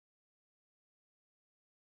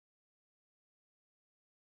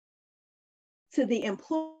to the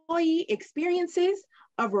employee experiences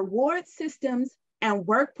of reward systems and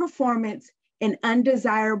work performance in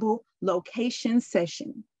undesirable location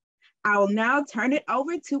session. I will now turn it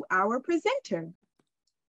over to our presenter.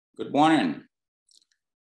 Good morning.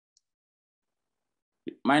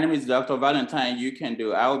 My name is Dr. Valentine,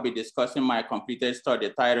 Ukandu. I will be discussing my completed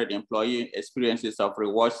study titled Employee Experiences of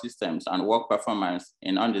Reward Systems and Work Performance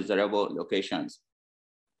in Undesirable Locations.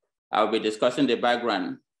 I will be discussing the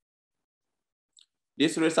background.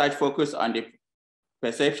 This research focused on the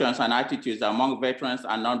perceptions and attitudes among veterans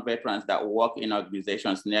and non-veterans that work in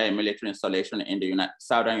organizations near a military installation in the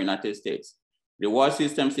southern United States. Reward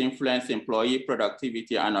systems influence employee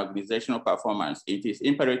productivity and organizational performance. It is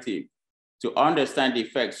imperative to understand the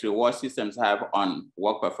effects reward systems have on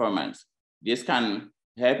work performance. This can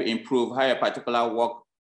help improve how a particular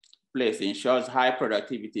workplace ensures high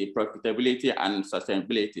productivity, profitability, and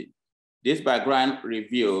sustainability. This background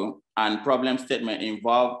review and problem statement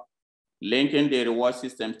involve linking the reward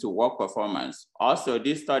system to work performance. Also,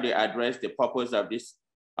 this study addressed the purpose of the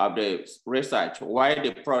research, why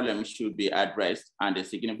the problem should be addressed, and the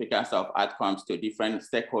significance of outcomes to different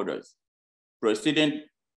stakeholders. Preceding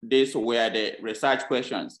this were the research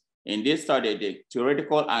questions. In this study, the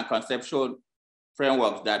theoretical and conceptual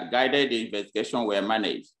frameworks that guided the investigation were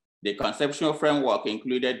managed. The conceptual framework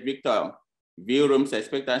included Victor V. Room's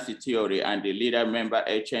expectancy theory and the leader-member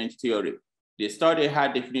exchange theory. The study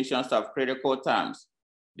had definitions of critical terms.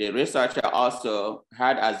 The researcher also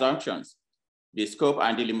had assumptions, the scope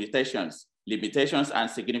and the limitations and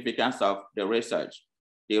significance of the research.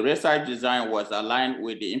 The research design was aligned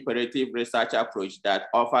with the imperative research approach that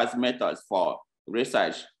offers methods for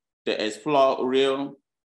research to explore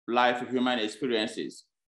real-life human experiences.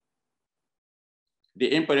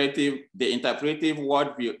 The interpretive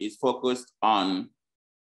worldview is focused on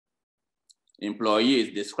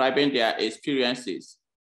employees describing their experiences.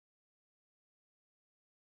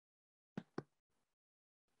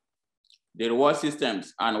 The reward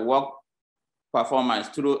systems and work performance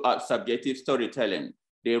through subjective storytelling.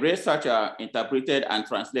 The researcher interpreted and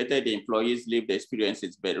translated the employees' lived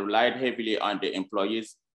experiences, but relied heavily on the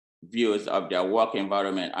employees' views of their work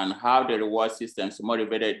environment and how the reward systems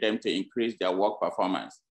motivated them to increase their work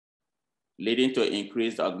performance, leading to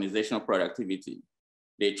increased organizational productivity.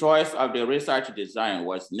 The choice of the research design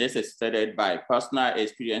was necessitated by personal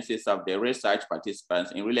experiences of the research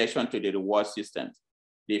participants in relation to the reward systems.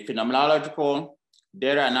 The phenomenological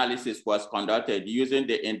data analysis was conducted using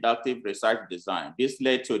the inductive research design. This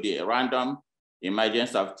led to the random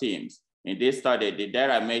emergence of themes. In this study, the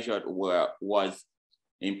data measured was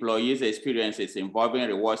employees' experiences involving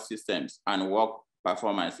reward systems and work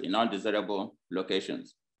performance in undesirable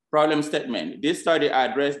locations. Problem statement. This study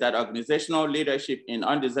addressed that organizational leadership in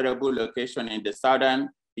undesirable locations in the southern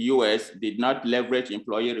US did not leverage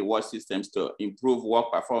employee reward systems to improve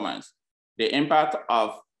work performance. The impact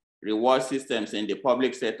of reward systems in the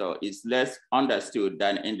public sector is less understood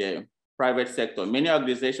than in the private sector. Many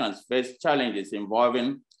organizations face challenges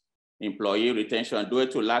involving employee retention due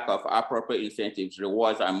to lack of appropriate incentives,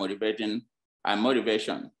 rewards, and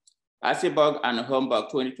motivation. Asseberg and Homburg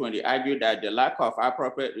 2020 argued that the lack of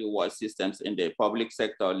appropriate reward systems in the public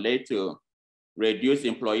sector led to reduced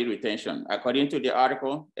employee retention. According to the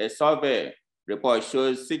article, a survey report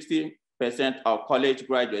shows 60% of college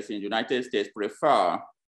graduates in the United States prefer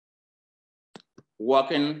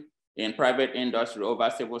working in private industry over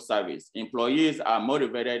civil service. Employees are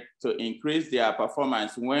motivated to increase their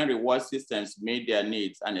performance when reward systems meet their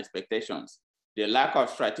needs and expectations. The lack of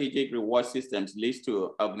strategic reward systems leads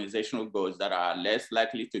to organizational goals that are less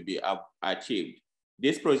likely to be achieved.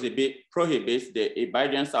 This prohibits the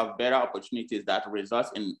emergence of better opportunities that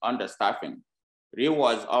results in understaffing.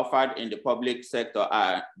 Rewards offered in the public sector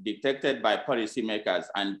are dictated by policymakers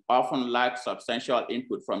and often lack substantial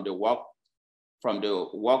input from the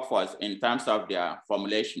workforce in terms of their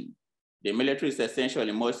formulation. The military is essential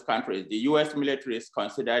in most countries. The US military is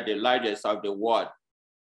considered the largest in the world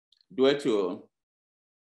due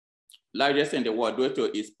to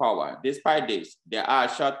its power. Despite this, there are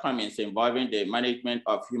shortcomings involving the management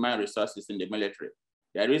of human resources in the military.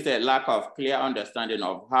 There is a lack of clear understanding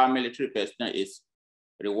of how military personnel is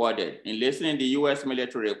rewarded. Enlisting in the US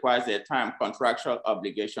military requires a time contractual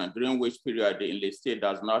obligation, during which period the enlistee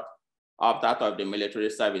does not opt out of the military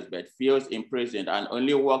service, but feels imprisoned and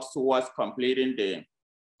only works towards completing the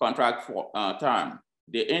contract term.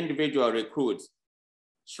 The individual recruits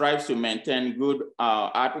strives to maintain good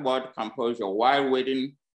outward composure while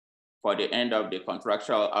waiting for the end of the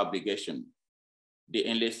contractual obligation. The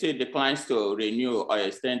enlistee declines to renew or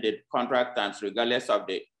extend the contract terms regardless of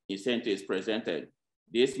the incentives presented.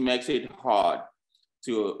 This makes it hard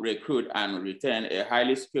to recruit and retain a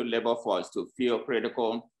highly skilled labor force to fill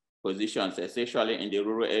critical positions, especially in the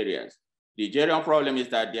rural areas. The general problem is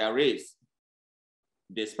that there is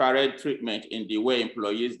disparate treatment in the way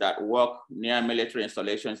employees that work near military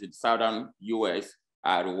installations in southern US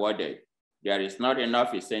are rewarded. There is not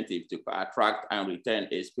enough incentive to attract and retain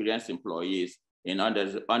experienced employees in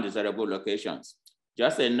undesirable locations.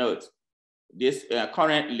 Just a note,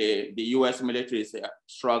 currently the US military is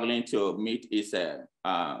struggling to meet its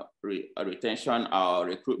retention or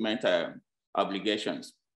recruitment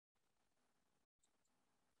obligations.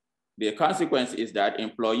 The consequence is that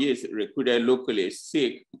employees recruited locally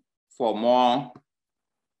seek for more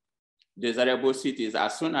desirable cities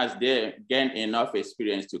as soon as they gain enough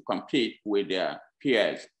experience to compete with their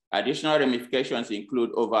peers. Additional ramifications include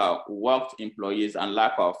overworked employees and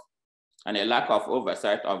a lack of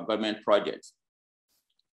oversight of government projects.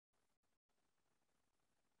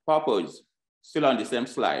 Purpose, still on the same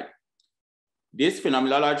slide. This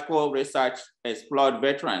phenomenological research explored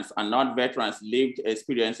veterans and non-veterans lived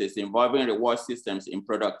experiences involving reward systems in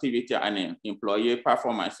productivity and employee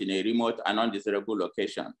performance in a remote and undesirable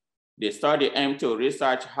location. The study aimed to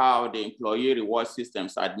research how the employee reward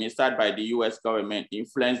systems administered by the US government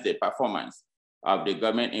influence the performance of the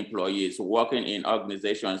government employees working in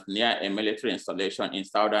organizations near a military installation in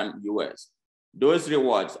southern US. Those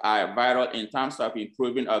rewards are vital in terms of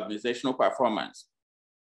improving organizational performance.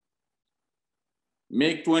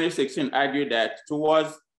 Make 2016 argued that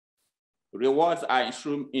rewards are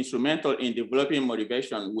instrumental in developing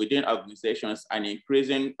motivation within organizations and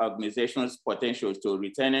increasing organizations' potential to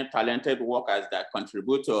retaining talented workers that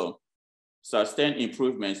contribute to sustained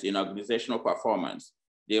improvements in organizational performance.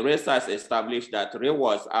 The research established that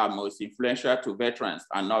rewards are most influential to veterans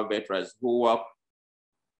and non-veterans who work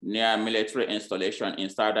near military installation in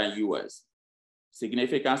southern US.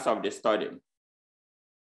 Significance of the study.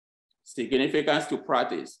 Significance to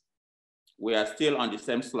practice. We are still on the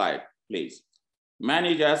same slide, please.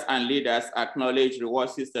 Managers and leaders acknowledge reward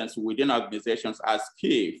systems within organizations as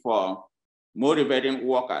key for motivating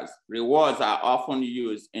workers. Rewards are often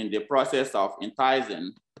used in the process of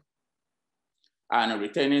enticing and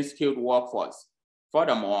retaining skilled workforce.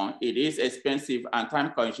 Furthermore, it is expensive and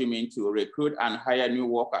time-consuming to recruit and hire new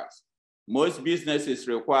workers. Most businesses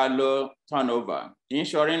require low turnover.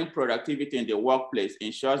 Ensuring productivity in the workplace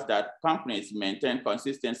ensures that companies maintain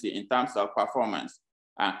consistency in terms of performance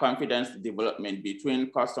and confidence development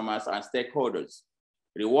between customers and stakeholders.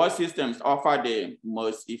 Reward systems offer the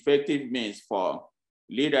most effective means for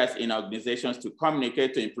leaders in organizations to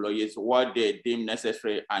communicate to employees what they deem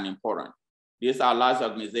necessary and important. This allows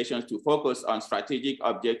organizations to focus on strategic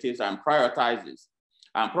objectives and prioritize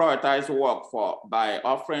work by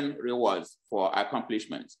offering rewards for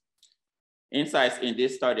accomplishments. Insights in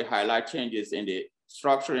this study highlight changes in the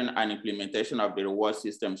structuring and implementation of the reward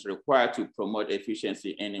systems required to promote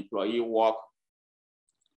efficiency in employee work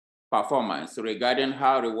performance regarding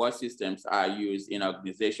how reward systems are used in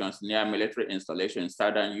organizations near military installations in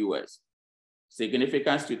southern US.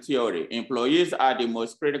 Significance to theory. Employees are the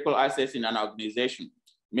most critical assets in an organization.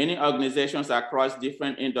 Many organizations across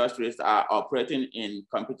different industries are operating in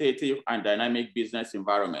competitive and dynamic business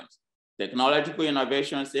environments. Technological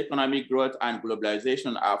innovations, economic growth, and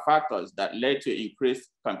globalization are factors that led to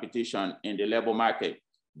increased competition in the labor market.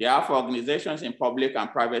 Therefore, organizations in public and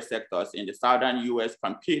private sectors in the southern US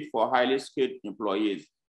compete for highly skilled employees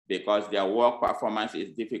because their work performance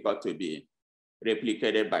is difficult to be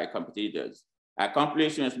replicated by competitors.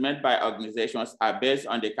 Accomplishments made by organizations are based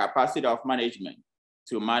on the capacity of management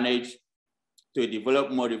to develop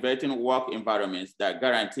motivating work environments that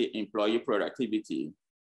guarantee employee productivity.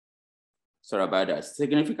 Sorry about that.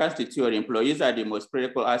 Significance to theory. Employees are the most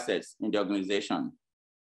critical assets in the organization.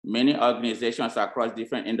 Many organizations across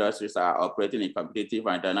different industries are operating in competitive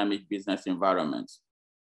and dynamic business environments.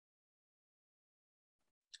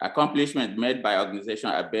 Accomplishments made by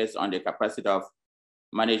organizations are based on the capacity of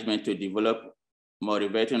management to develop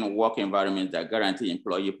motivating work environments that guarantee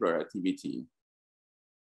employee productivity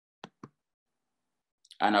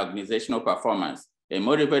and organizational performance. A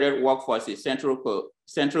motivated workforce is central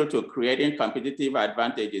to creating competitive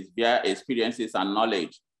advantages via experiences and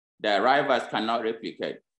knowledge that rivals cannot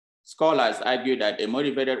replicate. Scholars argue that a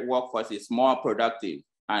motivated workforce is more productive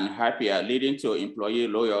and happier, leading to employee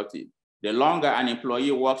loyalty. The longer an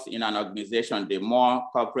employee works in an organization, the more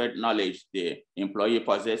corporate knowledge the employee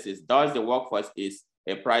possesses. Thus, the workforce is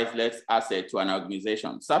a priceless asset to an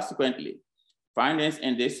organization. Subsequently, findings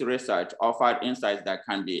in this research offered insights that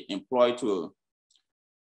can be employed to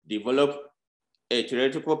develop a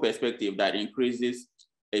theoretical perspective that increases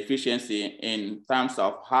efficiency in terms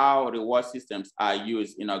of how reward systems are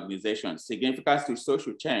used in organizations, significance to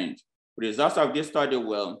social change. Results of this study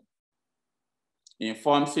will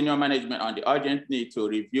inform senior management on the urgent need to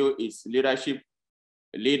review its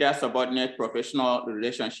leader-subordinate professional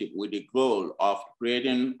relationship with the goal of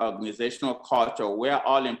creating organizational culture where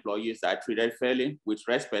all employees are treated fairly with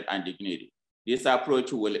respect and dignity. This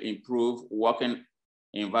approach will improve working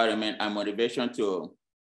environment and motivation to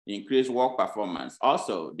increase work performance.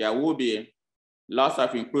 Also, there will be lots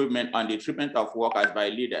of improvement on the treatment of workers by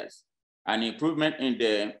leaders. An improvement in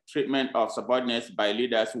the treatment of subordinates by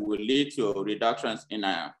leaders will lead to reductions in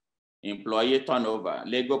employee turnover,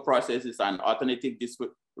 legal processes, and alternative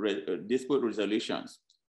dispute resolutions.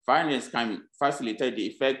 Findings can facilitate the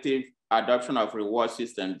effective adoption of reward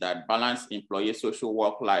systems that balance employee social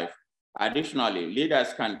work life. Additionally,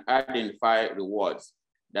 leaders can identify rewards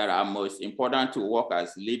that are most important to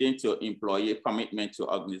workers, leading to employee commitment to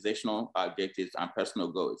organizational objectives and personal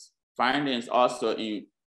goals. Findings also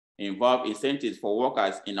involve incentives for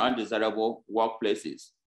workers in undesirable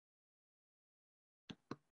workplaces.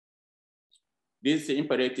 This is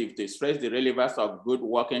imperative to stress the relevance of good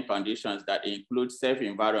working conditions that include safe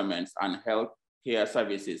environments and health care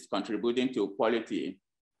services, contributing to quality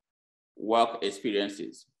work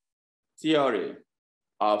experiences. Theory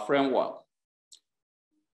or framework.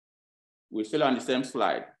 We're still on the same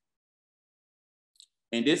slide.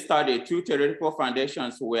 In this study, two theoretical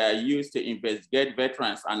foundations were used to investigate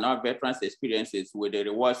veterans and non-veterans experiences with the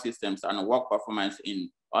reward systems and work performance in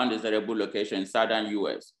undesirable locations in Southern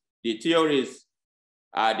US. The theories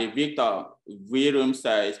are the Victor Virum's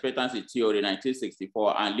expectancy theory,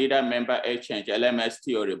 1964, and leader member exchange LMS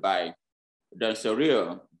theory by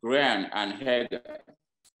Donsorio, Graham, and Hager.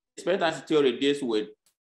 Expectancy theory deals with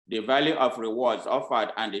the value of rewards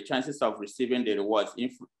offered and the chances of receiving the rewards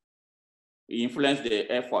influence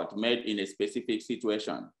the effort made in a specific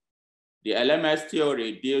situation. The LMS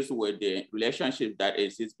theory deals with the relationship that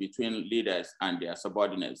exists between leaders and their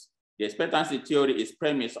subordinates. The expectancy theory is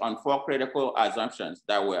premised on four critical assumptions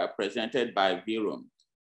that were presented by Virum.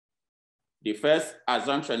 The first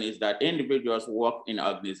assumption is that individuals work in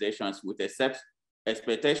organizations with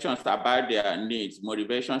expectations about their needs,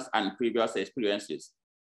 motivations, and previous experiences.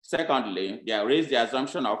 Secondly, there is the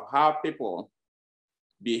assumption of how people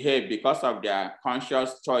behave because of their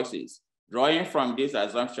conscious choices. Drawing from these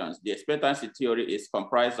assumptions, the expectancy theory is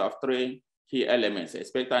comprised of three key elements: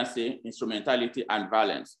 expectancy, instrumentality, and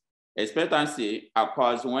valence. Expectancy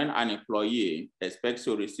occurs when an employee expects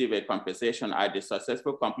to receive a compensation at the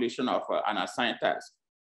successful completion of an assigned task.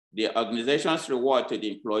 The organization's reward to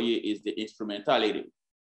the employee is the instrumentality,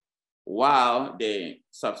 while the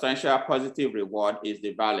substantial positive reward is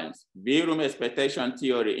the valence. Virum expectation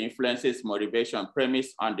theory influences motivation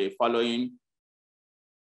premised on the following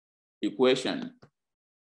equation.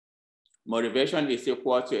 Motivation is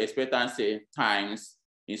equal to expectancy times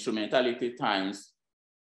instrumentality times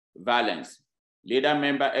valence. Leader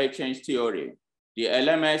member exchange theory. The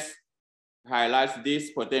LMS highlights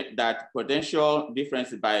that potential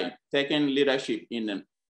difference by taking leadership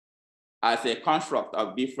as a construct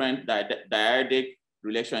of different dyadic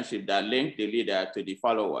relationships that link the leader to the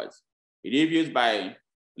followers. Reviews by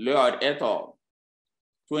Lloyd et al.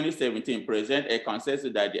 2017 present a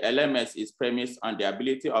consensus that the LMS is premised on the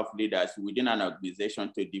ability of leaders within an organization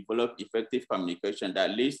to develop effective communication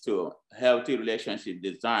that leads to healthy relationships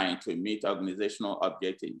designed to meet organizational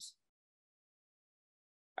objectives.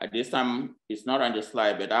 At this time, it's not on the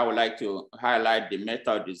slide, but I would like to highlight the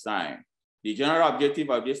method design. The general objective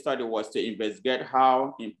of this study was to investigate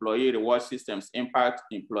how employee reward systems impact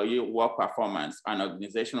employee work performance and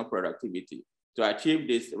organizational productivity. To achieve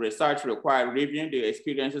this, research required reviewing the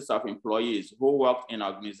experiences of employees who worked in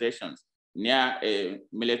organizations near a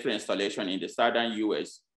military installation in the southern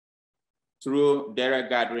US through data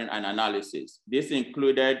gathering and analysis. This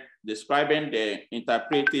included describing the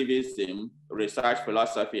interpretivism research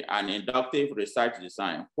philosophy and inductive research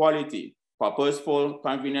design. Quality, purposeful,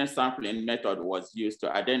 convenient sampling method was used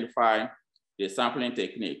to identify the sampling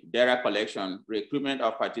technique, data collection, recruitment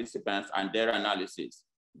of participants, and data analysis.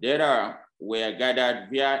 Data were gathered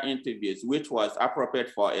via interviews, which was appropriate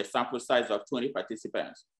for a sample size of 20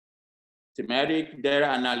 participants. Thematic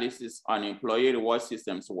data analysis on employee reward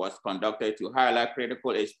systems was conducted to highlight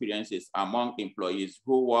critical experiences among employees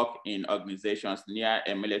who work in organizations near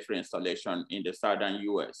a military installation in the southern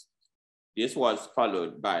US. This was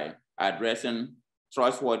followed by addressing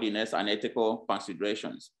trustworthiness and ethical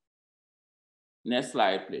considerations. Next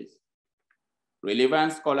slide, please.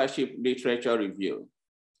 Relevant scholarship literature review.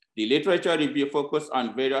 The literature review focused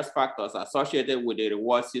on various factors associated with the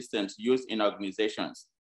reward systems used in organizations.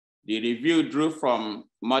 The review drew from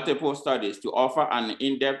multiple studies to offer an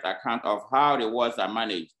in-depth account of how rewards are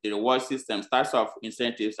managed, the reward system, types of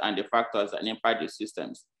incentives, and the factors that impact the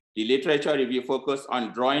systems. The literature review focused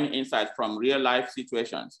on drawing insights from real-life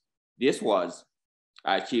situations. This was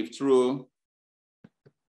achieved through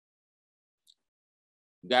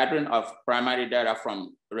gathering of primary data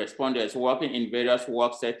from respondents working in various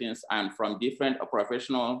work settings and from different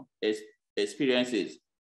professional experiences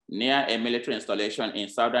near a military installation in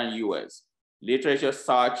southern US. Literature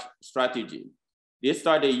search strategy. This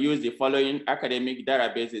study used the following academic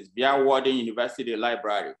databases via Walden University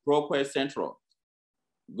Library, ProQuest Central,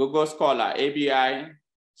 Google Scholar, ABI/Inform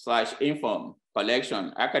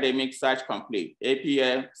collection, Academic Search Complete,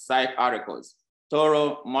 APA Psych articles,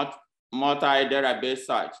 thorough multi-database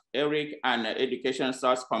search, ERIC and Education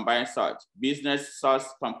Source Combined Search, Business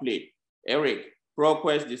Source Complete, ERIC,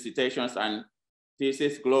 ProQuest Dissertations and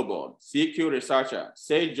Thesis Global, CQ Researcher,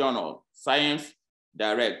 Sage Journal, Science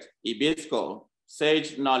Direct, IBISCO,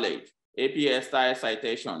 Sage Knowledge, APA Style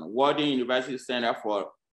Citation, Walden University Center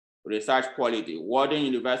for Research Quality, Walden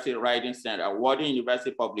University Writing Center, Walden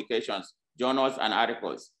University Publications, Journals and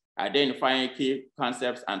Articles, identifying key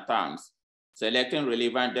concepts and terms, selecting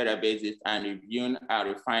relevant databases and reviewing and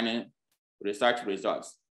refining research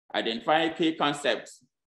results. Identifying key concepts.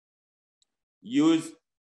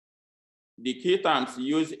 The key terms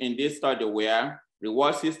used in this study were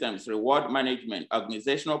reward systems, reward management,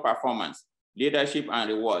 organizational performance, leadership and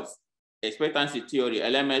rewards, expectancy theory,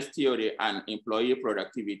 LMS theory, and employee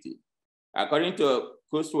productivity. According to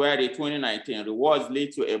Kusweri 2019, rewards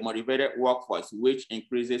lead to a motivated workforce, which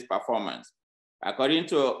increases performance. According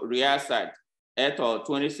to Riasat et al.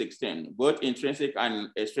 2016, both intrinsic and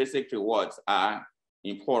extrinsic rewards are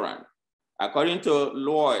important. According to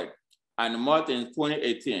Lloyd and Martin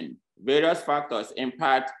 2018, various factors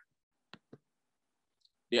impact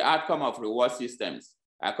the outcome of reward systems.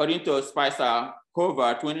 According to Spicer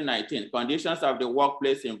Cover 2019, conditions of the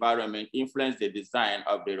workplace environment influence the design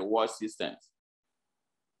of the reward systems.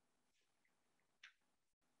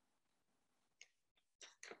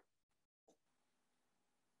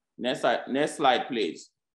 Next slide,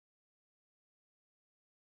 please.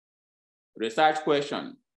 Research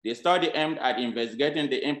question. The study aimed at investigating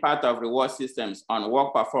the impact of reward systems on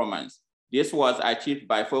work performance. This was achieved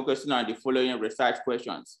by focusing on the following research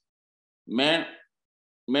questions. Main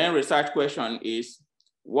research question is,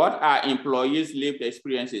 what are employees' lived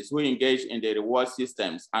experiences who engage in the reward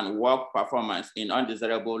systems and work performance in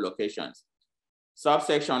undesirable locations?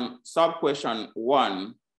 Sub-question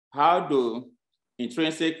 1, how do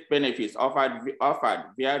intrinsic benefits offered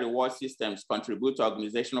via reward systems contribute to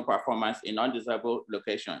organizational performance in undesirable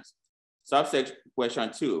locations? Subsection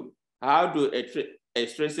question 2, how do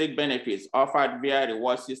extrinsic benefits offered via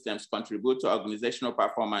reward systems contribute to organizational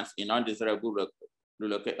performance in undesirable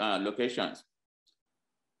locations?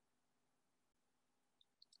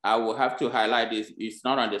 I will have to highlight this, it's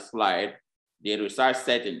not on the slide, the research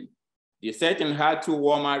setting. The setting had 2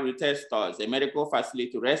 Walmart retail stores, a medical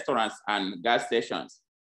facility, restaurants, and gas stations.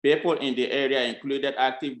 People in the area included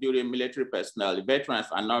active duty military personnel, veterans,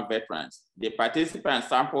 and non-veterans. The participants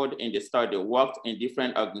sampled in the study worked in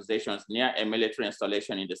different organizations near a military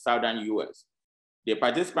installation in the southern US. The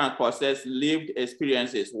participants possessed lived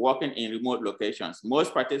experiences working in remote locations.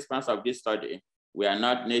 Most participants of this study were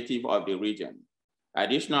not native of the region.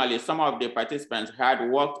 Additionally, some of the participants had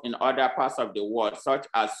worked in other parts of the world, such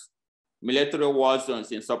as military war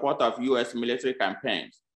zones in support of US military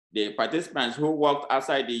campaigns. The participants who worked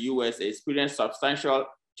outside the US experienced substantial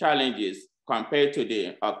challenges compared to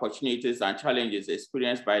the opportunities and challenges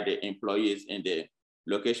experienced by the employees in the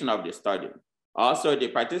location of the study. Also, the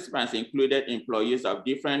participants included employees of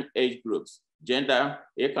different age groups, gender,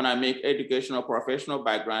 economic, educational, professional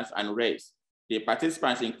backgrounds, and race. The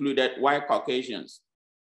participants included white Caucasians,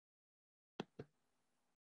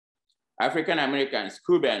 African Americans,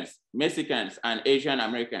 Cubans, Mexicans, and Asian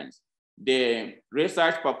Americans. The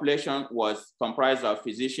research population was comprised of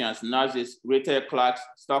physicians, nurses, retail clerks,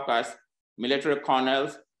 stockers, military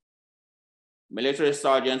colonels, military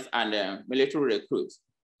sergeants, and military recruits.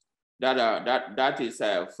 That is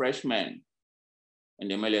freshmen in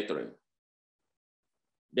the military.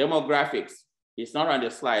 Demographics, it's not on the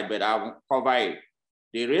slide, but I will cover it.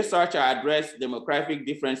 The researcher addressed demographic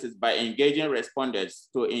differences by engaging respondents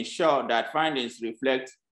to ensure that findings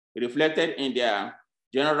reflected in their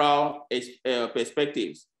general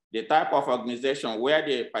perspectives, the type of organization where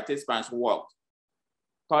the participants worked,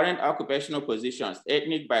 current occupational positions,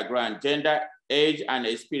 ethnic background, gender, age, and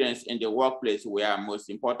experience in the workplace were most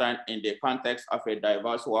important in the context of a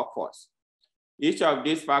diverse workforce. Each of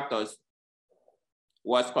these factors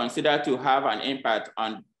was considered to have an impact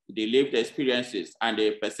on the lived experiences and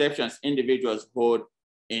the perceptions individuals hold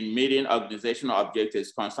in meeting organizational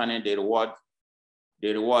objectives concerning the rewards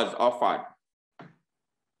offered.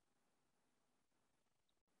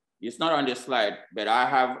 It's not on the slide, but I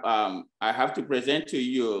have to present to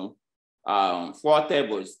you 4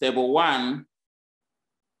 tables. Table 1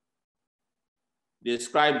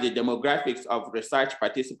 describes the demographics of research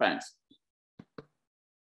participants.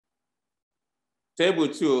 Table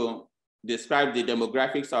 2 describes the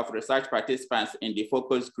demographics of research participants in the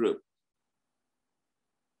focus group.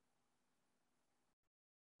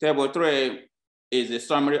 Table 3 is a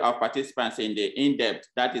summary of participants in the in-depth,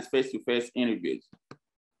 that is face-to-face interviews.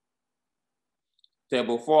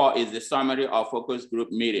 Table 4 is the summary of focus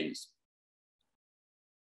group meetings.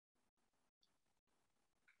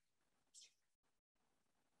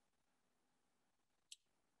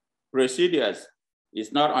 Procedures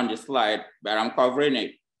is not on the slide, but I'm covering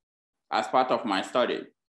it as part of my study.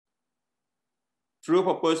 Through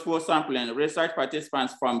purposeful sampling, research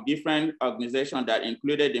participants from different organizations that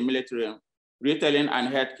included the military, retailing,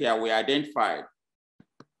 and healthcare were identified.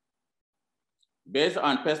 Based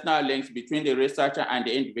on personal links between the researcher and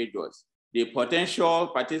the individuals, the potential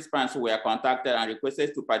participants were contacted and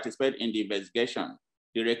requested to participate in the investigation.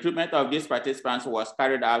 The recruitment of these participants was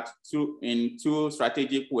carried out in 2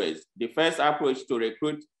 strategic ways. The first approach to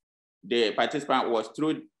recruit the participant was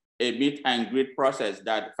through a meet and greet process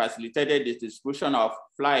that facilitated the distribution of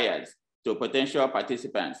flyers to potential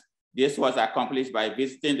participants. This was accomplished by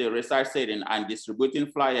visiting the research setting and distributing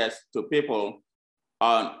flyers to people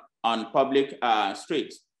on public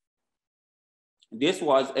streets. This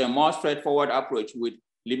was a more straightforward approach with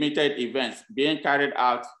limited events being carried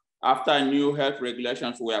out after new health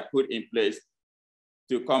regulations were put in place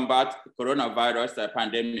to combat coronavirus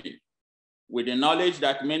pandemic. With the knowledge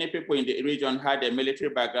that many people in the region had a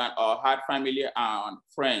military background or had family and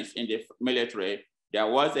friends in the military, there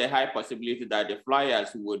was a high possibility that the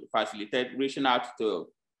flyers would facilitate reaching out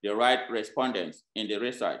to the right respondents in the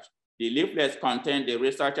research. The leaflets contained the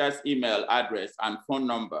researcher's email address and phone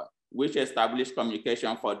number, which established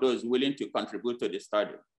communication for those willing to contribute to the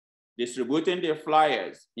study. Distributing the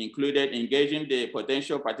flyers included engaging the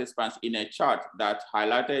potential participants in a chart that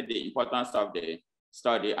highlighted the importance of the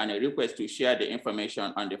study and a request to share the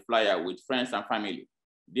information on the flyer with friends and family.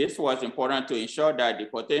 This was important to ensure that the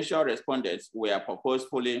potential respondents were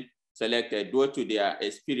purposefully selected due to their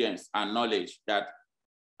experience and knowledge that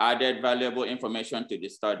added valuable information to the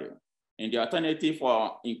study. In the alternative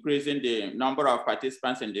for increasing the number of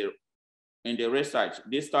participants in the research,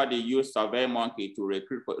 this study used SurveyMonkey to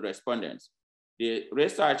recruit respondents. The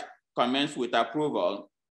research commenced with approval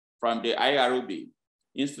from the IRB,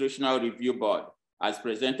 Institutional Review Board, as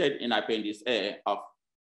presented in Appendix A of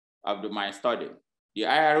my study. The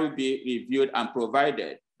IRB reviewed and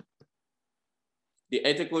provided the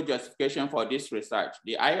ethical justification for this research.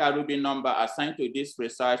 The IRB number assigned to this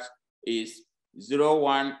research is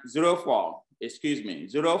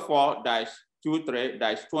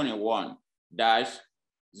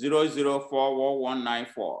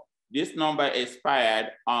 04-23-21-0041-004194. This number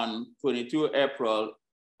expired on 22 April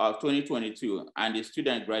of 2022, and the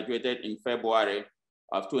student graduated in February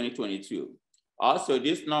of 2022. Also,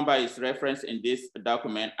 this number is referenced in this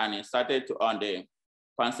document and inserted on the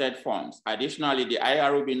consent forms. Additionally, the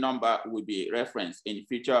IRB number will be referenced in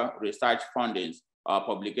future research fundings or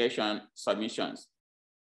publication submissions.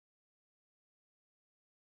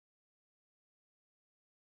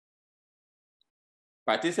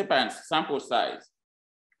 Participants, sample size.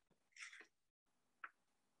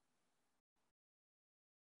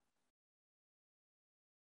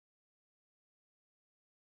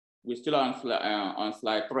 We're still on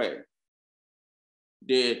slide 3.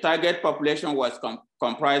 The target population was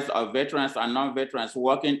comprised of veterans and non-veterans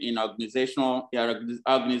working in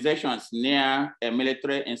organizations near a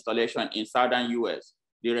military installation in southern US.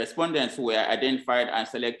 The respondents were identified and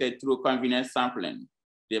selected through convenience sampling.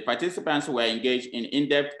 The participants were engaged in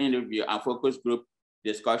in-depth interview and focus group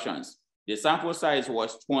discussions. The sample size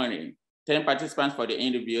was 20, 10 participants for the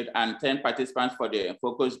interviewed and 10 participants for the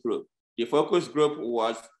focus group. The focus group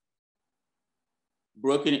was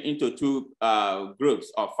broken into 2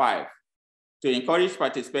 groups of 5. To encourage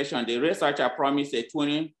participation, the researcher promised a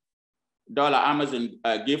 $20 Amazon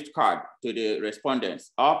gift card to the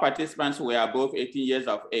respondents. All participants were above 18 years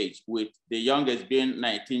of age, with the youngest being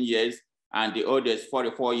 19 years and the oldest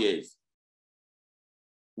 44 years,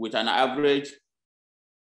 with an average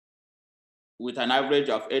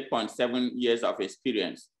of 8.7 years of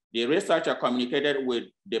experience. The researcher communicated with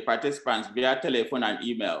the participants via telephone and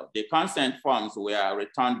email. The consent forms were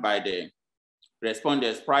returned by the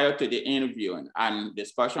respondents prior to the interview and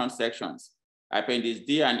discussion sections. Appendix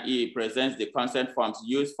D and E presents the consent forms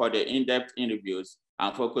used for the in-depth interviews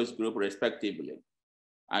and focus group respectively.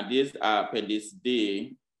 And these Appendix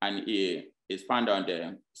D and E is found on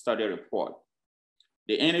the study report.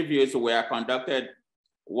 The interviews were conducted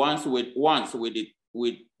once with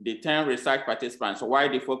the 10 research participants, while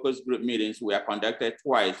the focus group meetings were conducted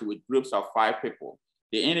twice with groups of 5 people.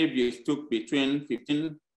 The interviews took between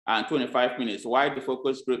 15 and 25 minutes, while the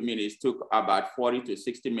focus group meetings took about 40 to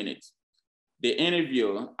 60 minutes. The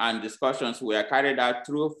interview and discussions were carried out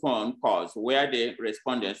through phone calls where the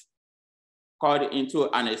respondents called into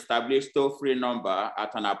an established toll-free number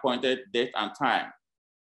at an appointed date and time.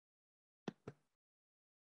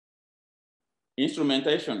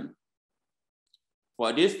 Instrumentation.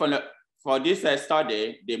 For this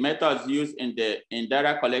study, the methods used in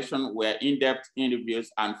data collection were in-depth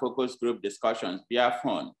interviews and focus group discussions via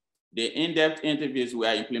phone. The in-depth interviews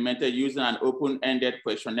were implemented using an open-ended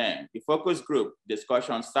questionnaire. The focus group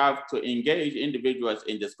discussion served to engage individuals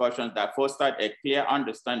in discussions that fostered a clear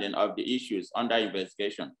understanding of the issues under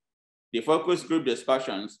investigation. The focus group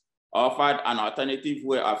discussions offered an alternative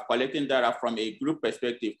way of collecting data from a group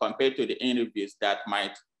perspective compared to the interviews that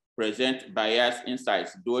might present biased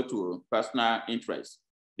insights due to personal interest.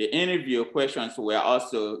 The interview questions were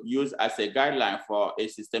also used as a guideline for a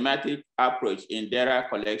systematic approach in data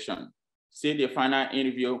collection. See the final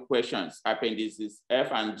interview questions, appendices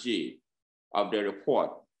F and G of the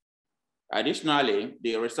report. Additionally,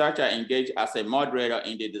 the researcher engaged as a moderator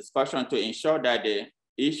in the discussion to ensure that the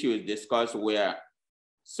issues discussed were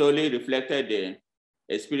solely reflected the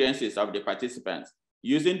experiences of the participants.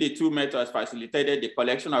 Using the two methods facilitated the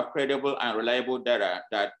collection of credible and reliable data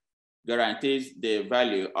that guarantees the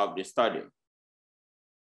value of the study.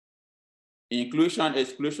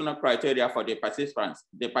 Inclusion-exclusion criteria for the participants.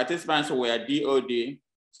 The participants were DoD,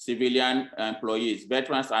 civilian employees,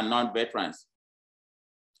 veterans and non-veterans.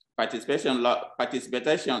 Participation logic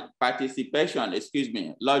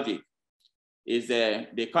is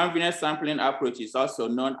the convenience sampling approach is also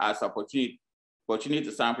known as opportunity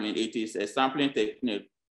sampling. It is a sampling technique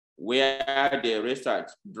where the research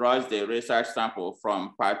draws the research sample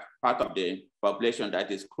from part of the population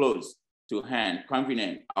that is close to hand,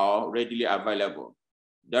 convenient, or readily available.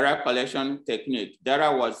 Data collection technique.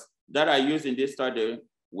 Data used in this study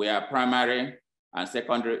were primary and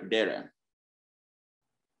secondary data.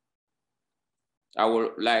 I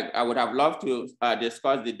would have loved to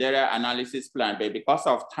discuss the data analysis plan, but because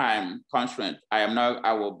of time constraint,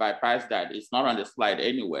 I will bypass that. It's not on the slide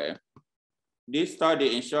anywhere. This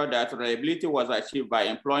study ensured that reliability was achieved by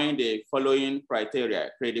employing the following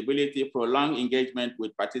criteria: credibility, prolonged engagement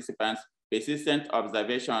with participants, persistent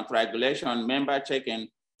observation, triangulation, member checking,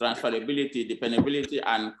 transferability, dependability,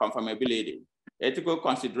 and conformability. Ethical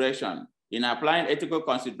consideration. In applying ethical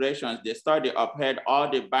considerations, the study upheld all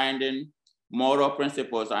the binding moral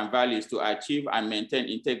principles and values to achieve and maintain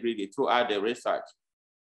integrity throughout the research.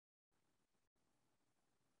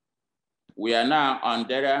 We are now on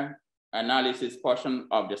data analysis portion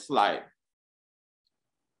of the slide.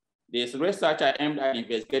 This research aimed at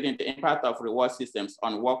investigating the impact of reward systems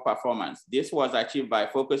on work performance. This was achieved by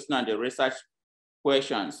focusing on the research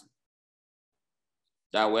questions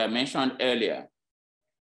that were mentioned earlier.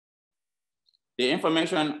 The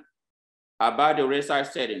information about the research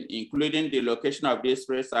setting, including the location of this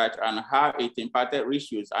research and how it impacted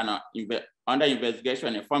issues and under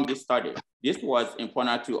investigation informed this study. This was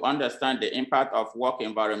important to understand the impact of work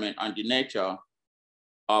environment on the nature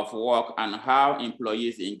of work and how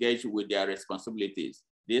employees engage with their responsibilities.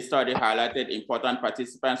 This study highlighted important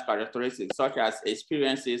participants' characteristics such as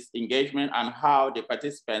experiences, engagement, and how the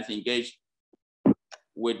participants engage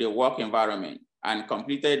with the work environment and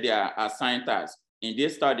completed their assigned tasks. In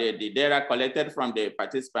this study, the data collected from the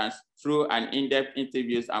participants through an in-depth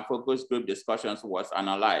interviews and focus group discussions was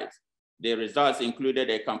analyzed. The results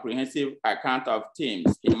included a comprehensive account of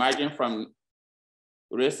themes emerging from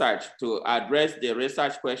research to address the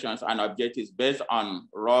research questions and objectives based on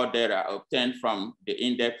raw data obtained from the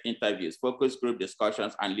in-depth interviews, focus group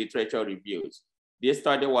discussions, and literature reviews. This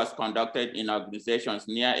study was conducted in organizations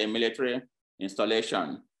near a military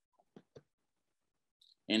installation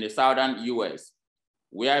in the southern US,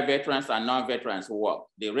 where veterans and non-veterans work.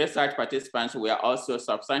 The research participants were also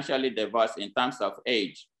substantially diverse in terms of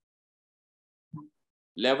age,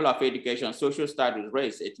 level of education, social status,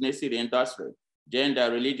 race, ethnicity, industry,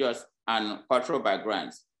 gender, religious, and cultural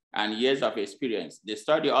backgrounds, and years of experience. The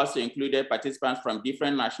study also included participants from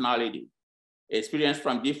different nationalities, experience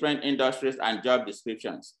from different industries and job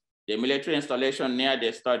descriptions. The military installation near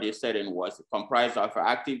the study setting was comprised of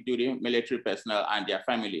active duty military personnel and their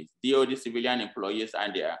families, DoD civilian employees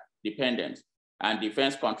and their dependents, and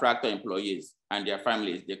defense contractor employees and their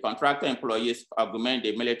families. The contractor employees augment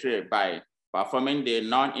the military by performing the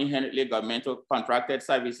non-inherently governmental contracted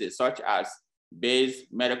services such as base,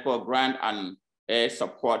 medical, grant, and air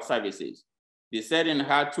support services. The setting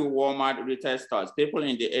had 2 Walmart retail stores. People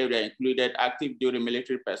in the area included active duty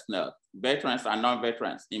military personnel, veterans and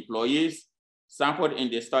non-veterans. Employees sampled in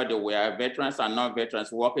the study were veterans and non-veterans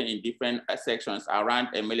working in different sections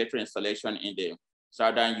around a military installation in the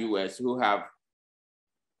southern US who have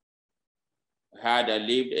had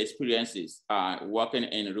lived experiences working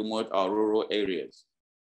in remote or rural areas.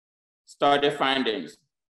 Study findings.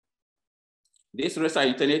 This research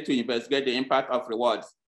intended to investigate the impact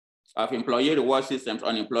of employee reward systems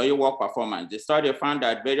on employee work performance. The study found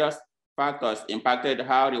that various factors impacted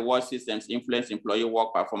how reward systems influence employee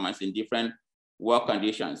work performance in different work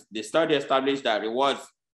conditions. The study established that rewards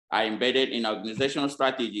are embedded in organizational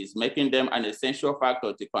strategies, making them an essential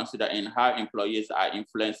factor to consider in how employees are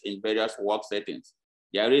influenced in various work settings.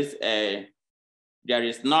 There is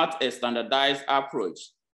not a standardized approach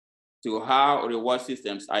to how reward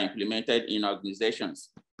systems are implemented in organizations.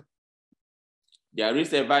 There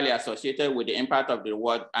is a value associated with the impact of the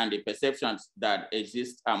reward and the perceptions that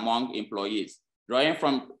exist among employees. Drawing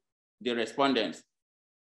from the respondents,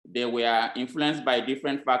 they were influenced by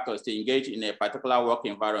different factors to engage in a particular work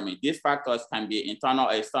environment. These factors can be internal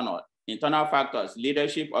or external. Internal factors,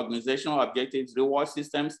 leadership, organizational objectives, reward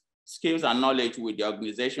systems, skills and knowledge with the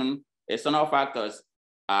organization. External factors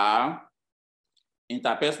are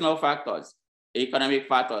interpersonal factors, economic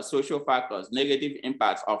factors, social factors, negative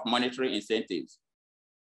impacts of monetary incentives.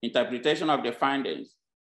 Interpretation of the findings.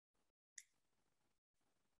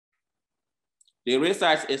 The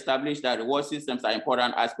research established that reward systems are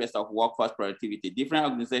important aspects of workforce productivity. Different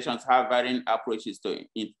organizations have varying approaches to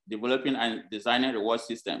developing and designing reward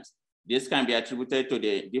systems. This can be attributed to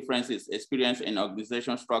the differences experienced in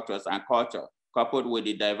organizational structures and culture, coupled with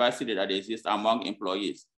the diversity that exists among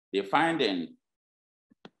employees. The findings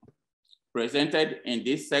presented in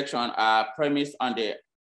this section are premised on the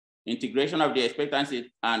integration of the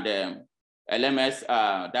expectancy and LMS,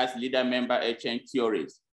 that's leader member exchange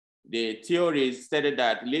theories. The theories stated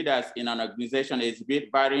that leaders in an organization exhibit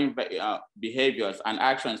varying behaviors and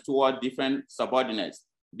actions toward different subordinates.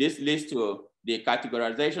 This leads to the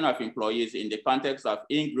categorization of employees in the context of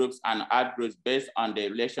in-groups and out-groups based on the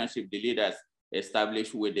relationship the leaders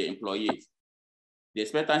establish with the employees. The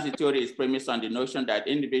expectancy theory is premised on the notion that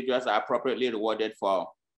individuals are appropriately rewarded for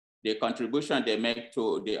the contribution they make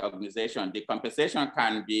to the organization. The compensation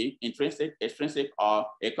can be intrinsic, extrinsic, or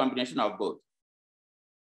a combination of both.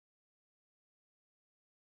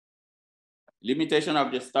 Limitation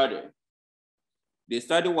of the study. The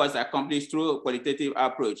study was accomplished through a qualitative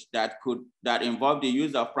approach that involved the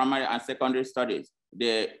use of primary and secondary studies.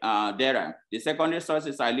 The secondary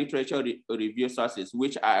sources are literature review sources,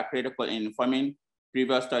 which are critical in informing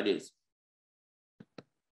previous studies.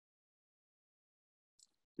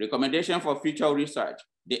 Recommendation for future research.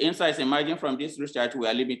 The insights emerging from this research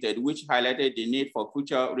were limited, which highlighted the need for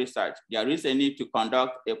future research. There is a need to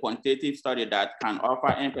conduct a quantitative study that can offer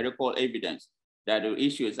empirical evidence that the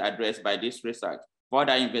issues addressed by this research.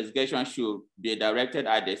 Further investigation should be directed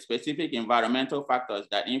at the specific environmental factors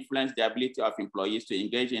that influence the ability of employees to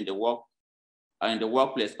engage in the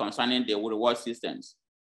workplace concerning the reward systems.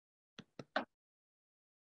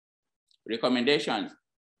 Recommendations.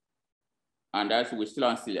 And that's we're still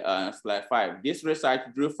on slide 5. This research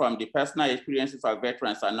drew from the personal experiences of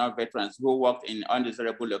veterans and non-veterans who worked in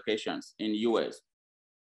undesirable locations in the US.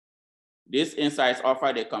 These insights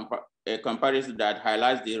offered a comparison that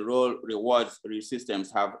highlights the role rewards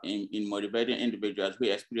systems have in motivating individuals who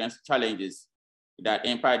experience challenges that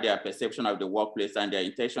impact their perception of the workplace and their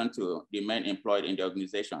intention to remain employed in the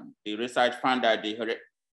organization. The research found that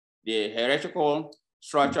the hierarchical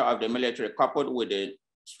structure of the military, coupled with the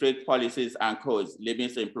strict policies and codes,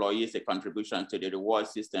 limits employees a contribution to the reward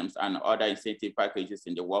systems and other incentive packages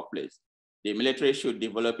in the workplace. The military should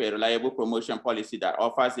develop a reliable promotion policy that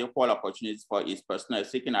offers equal opportunities for its personnel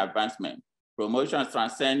seeking advancement. Promotions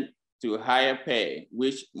transcend to higher pay,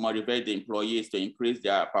 which motivate the employees to increase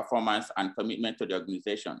their performance and commitment to the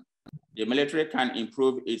organization. The military can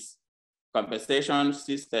improve its compensation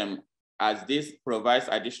system as this provides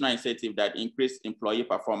additional incentive that increase employee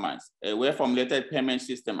performance. A well-formulated payment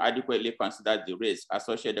system adequately considers the risk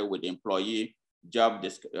associated with the employee job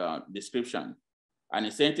description. An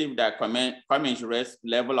incentive that commensurates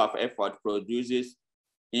level of effort produces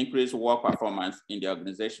increased work performance in the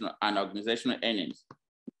organization and organizational earnings.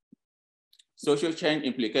 Social change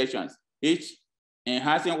implications. Each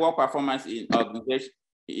enhancing work performance in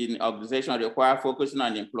organization require focusing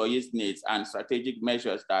on employees' needs and strategic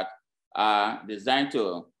measures that are designed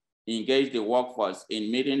to engage the workforce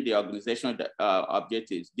in meeting the organizational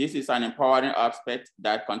objectives. This is an empowering aspect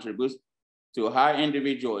that contributes to how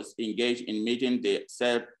individuals engage in meeting the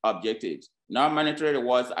set objectives. Non-monetary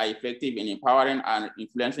rewards are effective in empowering and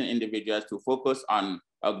influencing individuals to focus on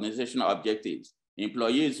organizational objectives.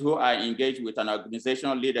 Employees who are engaged with an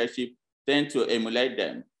organizational leadership tend to emulate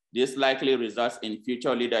them. This likely results in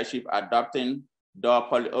future leadership adopting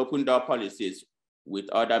open door policies with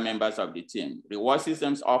other members of the team. Reward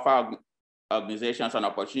systems offer organizations an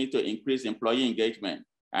opportunity to increase employee engagement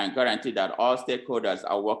and guarantee that all stakeholders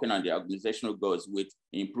are working on the organizational goals with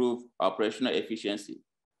improved operational efficiency.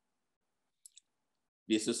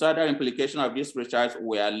 The societal implications of this research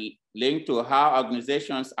were linked to how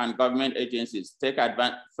organizations and government agencies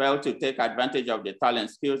fail to take advantage of the talent,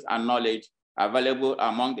 skills, and knowledge available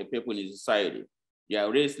among the people in society.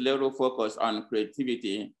 There is little focus on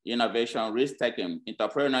creativity, innovation, risk-taking,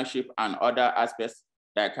 entrepreneurship, and other aspects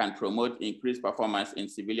that can promote increased performance in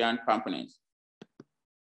civilian companies.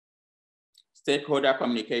 Stakeholder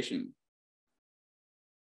communication.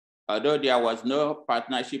 Although there was no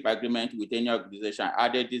partnership agreement with any organization,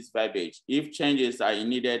 added this verbiage: if changes are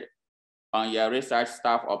needed on your research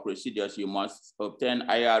staff or procedures, you must obtain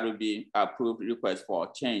IRB approved requests for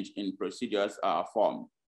change in procedures form.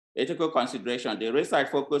 Ethical consideration. The research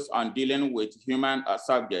focused on dealing with human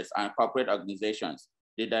subjects and corporate organizations.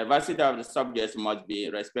 The diversity of the subjects must be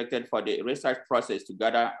respected for the research process to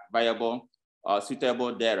gather viable or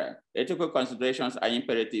suitable data. Ethical considerations are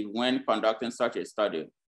imperative when conducting such a study.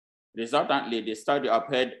 Resultantly, the study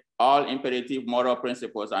upheld all imperative moral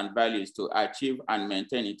principles and values to achieve and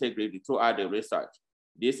maintain integrity throughout the research.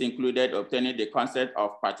 This included obtaining the consent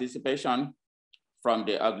of participation from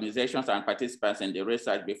the organizations and participants in the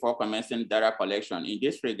research before commencing data collection. In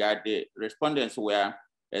this regard, the respondents were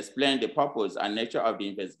explained the purpose and nature of the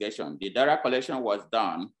investigation. The data collection was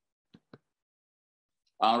done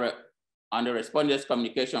on the respondents'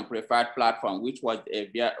 communication preferred platform, which was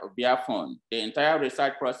via phone. The entire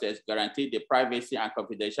research process guaranteed the privacy and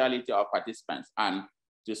confidentiality of participants, and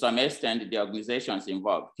to some extent, the organizations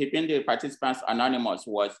involved. Keeping the participants anonymous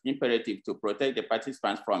was imperative to protect the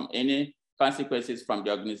participants from any consequences from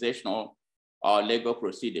the organizational or legal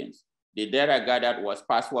proceedings. The data gathered was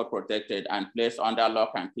password protected and placed under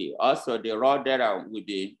lock and key. Also, the raw data will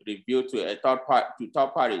be reviewed to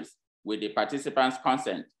third parties with the participants'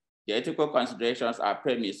 consent. The ethical considerations are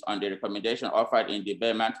premised on the recommendation offered in the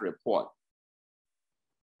Belmont report.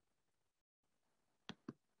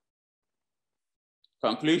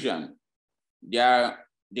 Conclusion.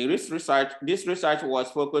 This research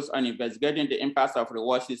was focused on investigating the impact of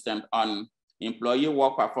reward systems on employee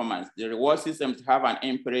work performance. The reward systems have an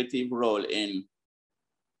imperative role in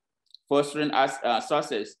fostering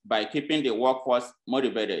success by keeping the workforce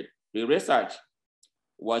motivated. The research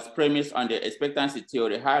was premised on the expectancy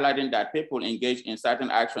theory, highlighting that people engage in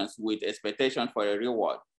certain actions with expectation for a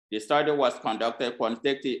reward. The study was conducted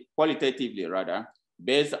qualitatively,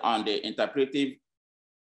 based on the interpretive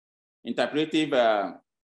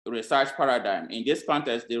research paradigm. In this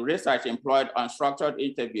context, the research employed unstructured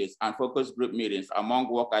interviews and focus group meetings among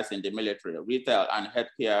workers in the military, retail, and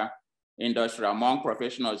healthcare industry among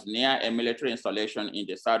professionals near a military installation in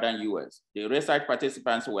the southern US. The research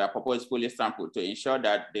participants were purposefully sampled to ensure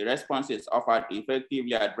that the responses offered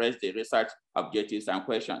effectively address the research objectives and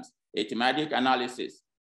questions. A thematic analysis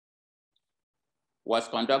was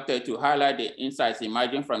conducted to highlight the insights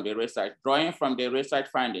emerging from the research. Drawing from the research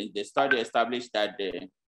findings, the study established that the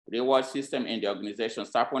reward system in the organization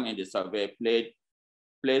sampled in the survey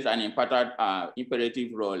plays an important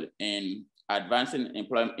imperative role in advancing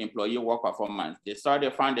employee work performance. The study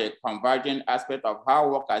found a converging aspect of how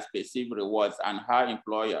workers perceive rewards and how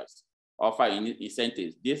employers offer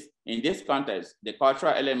incentives. In this context, the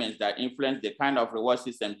cultural elements that influence the kind of reward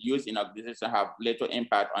systems used in organizations have little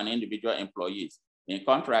impact on individual employees. In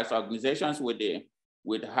contrast, organizations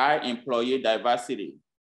with high employee diversity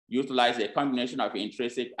utilize a combination of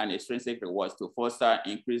intrinsic and extrinsic rewards to foster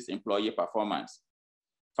increased employee performance.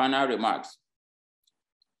 Final remarks.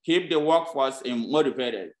 Keep the workforce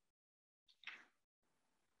motivated.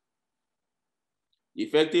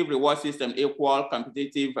 Effective reward system equal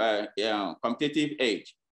competitive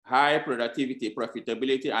edge, high productivity,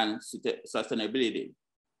 profitability, and sustainability.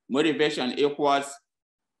 Motivation equals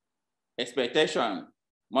expectation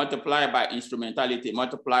multiplied by instrumentality,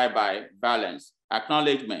 multiplied by balance.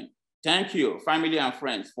 Acknowledgement. Thank you, family and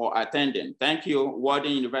friends, for attending. Thank you,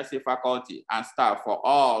 Walden University faculty and staff for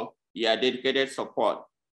all your dedicated support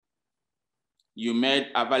you made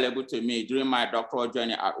available to me during my doctoral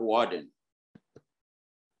journey at Walden.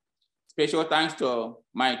 Special thanks to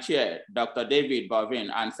my chair, Dr. David Bovin,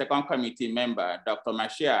 and second committee member, Dr.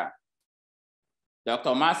 Marcia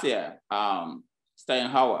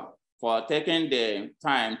Steinhauer, for taking the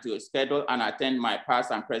time to schedule and attend my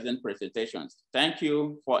past and present presentations. Thank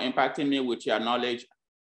you for impacting me with your knowledge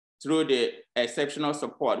through the exceptional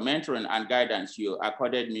support, mentoring, and guidance you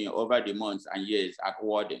accorded me over the months and years at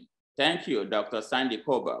Walden. Thank you, Dr. Sandy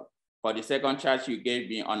Kober, for the second chance you gave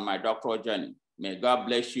me on my doctoral journey. May God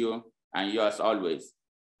bless you and yours always.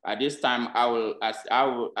 At this time, I will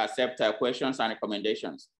accept questions and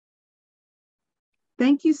recommendations.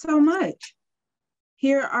 Thank you so much.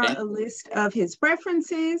 Here are a list of his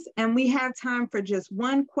references, and we have time for just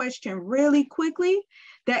one question really quickly.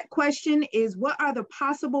 That question is, what are the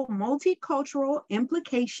possible multicultural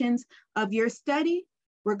implications of your study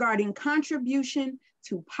regarding contribution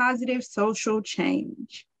to positive social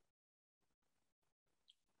change?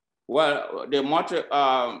 Well,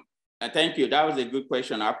 thank you. That was a good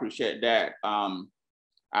question. I appreciate that.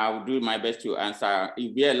 I will do my best to answer. It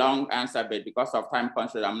will be a long answer, but because of time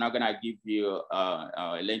constraint, I'm not gonna give you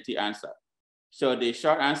a lengthy answer. So the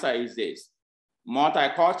short answer is this.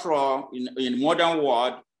 Multicultural, in modern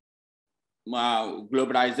world,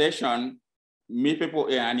 globalization, people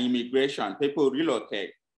and immigration, people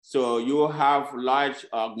relocate. So you have large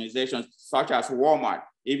organizations such as Walmart,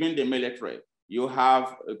 even the military. You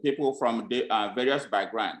have people from various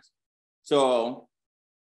backgrounds. So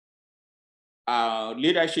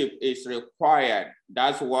leadership is required.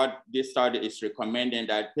 That's what this study is recommending,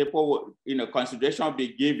 that people, consideration will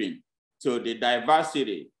be given to the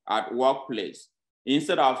diversity at workplace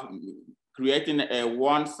instead of creating a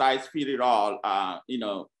one-size-fits-all,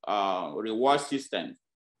 reward system.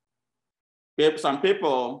 Some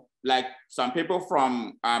people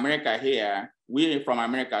from America here, we from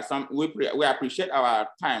America, we appreciate our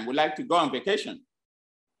time. We like to go on vacation.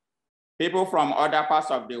 People from other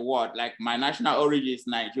parts of the world, like my national origin is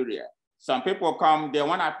Nigeria. Some people come, they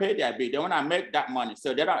want to pay their bill, they want to make that money,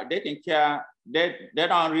 so they don't care. They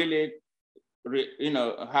don't really,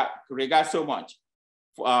 regard so much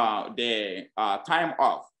the time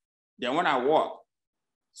off. They want to work.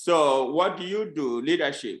 So what do you do?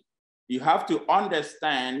 Leadership. You have to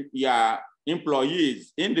understand your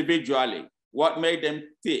employees individually, what made them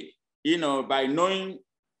tick, by knowing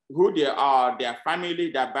who they are, their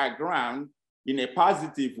family, their background in a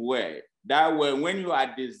positive way. That way, when you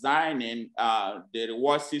are designing the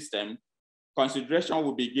reward system, consideration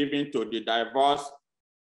will be given to the diverse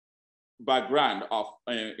background of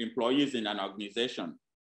employees in an organization.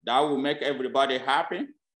 That will make everybody happy.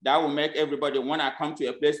 That will make everybody want to come to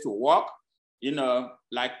a place to work.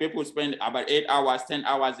 Like people spend about 8 hours, 10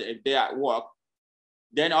 hours a day at work.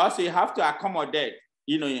 Then also you have to accommodate.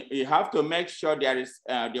 You have to make sure there is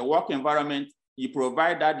the work environment, you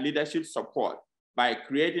provide that leadership support by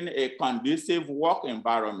creating a conducive work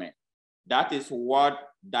environment. That is what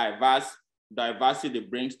diversity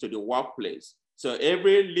brings to the workplace. So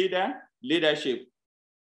every leadership,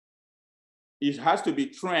 it has to be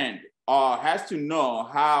trained or has to know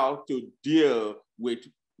how to deal with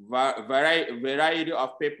variety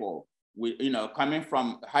of people, with, coming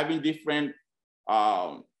from having different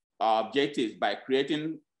objectives by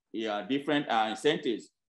creating different incentives.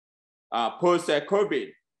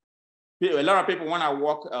 Post-COVID, a lot of people want to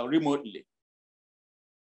work remotely.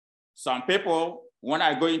 Some people want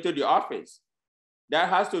to go into the office. That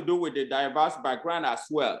has to do with the diverse background as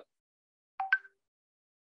well.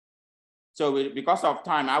 So because of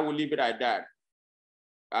time, I will leave it at that.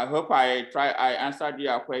 I hope I answered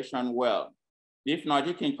your question well. If not,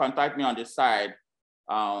 you can contact me on the side.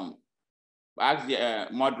 Ask the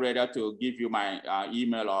moderator to give you my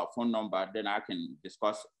email or phone number, then I can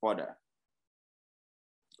discuss further.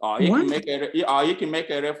 Or you can make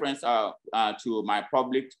a reference to my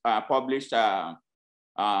published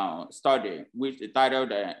study, which is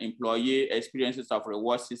titled Employee Experiences of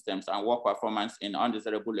Reward Systems and Work Performance in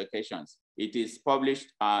Undesirable Locations. It is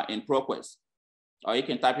published in ProQuest. Or you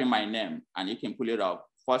can type in my name and you can pull it up.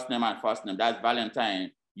 First name and first name, that's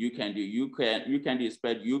Valentine. Ukandu is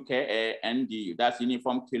spelled UKANDU. That's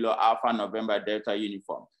Uniform Kilo Alpha November Delta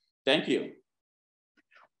Uniform. Thank you.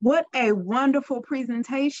 What a wonderful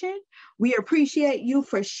presentation. We appreciate you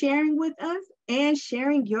for sharing with us and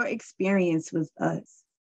sharing your experience with us.